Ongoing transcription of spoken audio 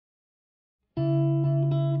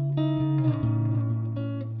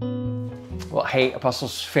Well, hey,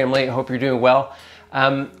 Apostles family, I hope you're doing well.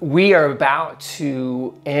 We are about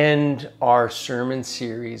to end our sermon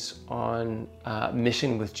series on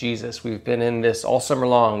mission with Jesus. We've been in this all summer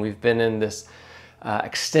long. We've been in this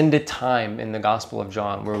extended time in the Gospel of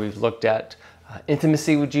John where we've looked at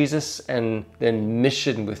intimacy with Jesus and then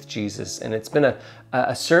mission with Jesus. And it's been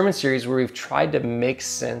a sermon series where we've tried to make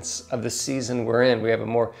sense of the season we're in. We have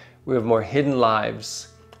more hidden lives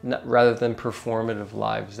rather than performative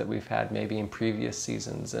lives that we've had maybe in previous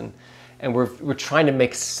seasons. And we're trying to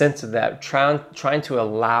make sense of that, trying to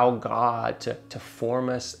allow God to form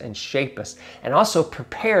us and shape us and also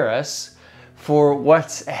prepare us for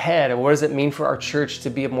what's ahead. And what does it mean for our church to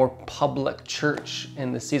be a more public church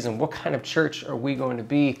in the season? What kind of church are we going to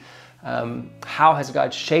be? How has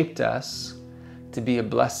God shaped us to be a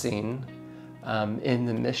blessing in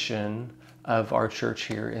the mission of our church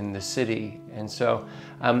here in the city? And so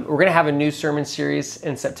we're going to have a new sermon series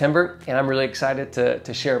in September, and I'm really excited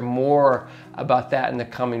to share more about that in the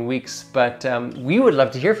coming weeks. But we would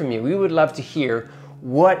love to hear from you. We would love to hear,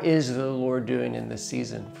 what is the Lord doing in this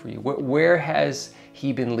season for you? Where has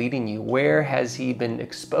He been leading you? Where has He been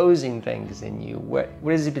exposing things in you? What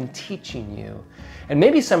has He been teaching you? And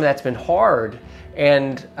maybe some of that's been hard,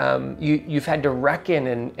 and you've had to reckon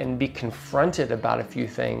and be confronted about a few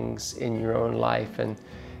things in your own life.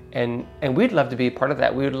 And we'd love to be a part of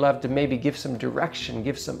that. We would love to maybe give some direction,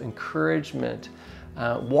 give some encouragement,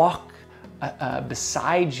 walk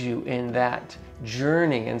beside you in that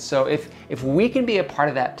journey. And so if we can be a part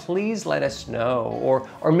of that, please let us know.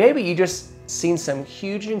 Or maybe you just seen some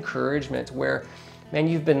huge encouragement where, man,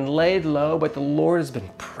 you've been laid low, but the Lord has been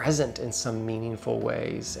present in some meaningful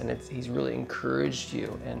ways. And He's really encouraged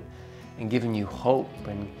you and given you hope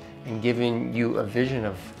and given you a vision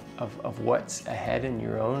of what's ahead in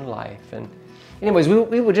your own life. And anyways,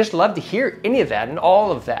 we would just love to hear any of that and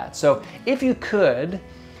all of that. So if you could,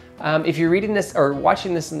 if you're reading this or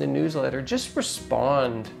watching this in the newsletter, just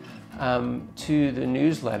respond to the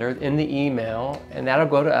newsletter in the email, and that'll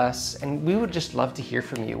go to us. And we would just love to hear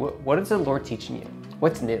from you. What is the Lord teaching you?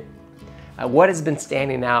 What's new? What has been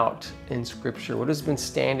standing out in Scripture? What has been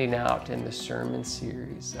standing out in the sermon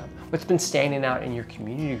series? What's been standing out in your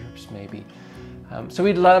community groups maybe? So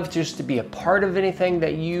we'd love just to be a part of anything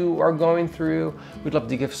that you are going through. We'd love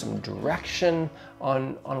to give some direction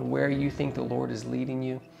on where you think the Lord is leading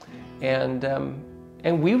you. And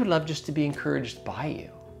we would love just to be encouraged by you.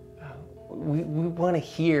 We want to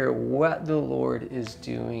hear what the Lord is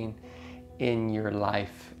doing in your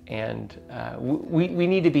life. And we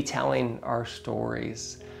need to be telling our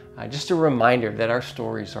stories. Just a reminder that our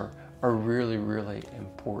stories are really, really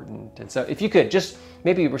important. And so if you could just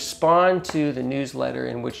maybe respond to the newsletter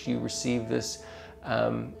in which you receive this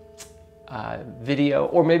video,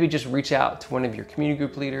 or maybe just reach out to one of your community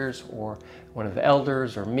group leaders or one of the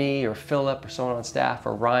elders or me or Philip or someone on staff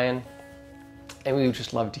or Ryan. And we would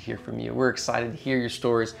just love to hear from you. We're excited to hear your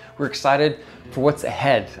stories. We're excited for what's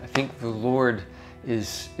ahead. I think the Lord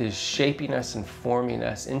is shaping us and forming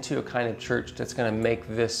us into a kind of church that's going to make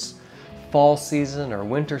this fall season or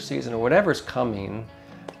winter season or whatever's coming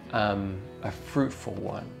a fruitful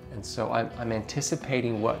one. And so I'm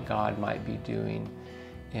anticipating what God might be doing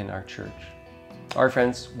in our church. All right,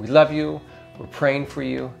 friends, we love you. We're praying for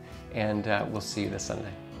you, and we'll see you this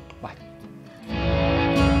Sunday. Bye.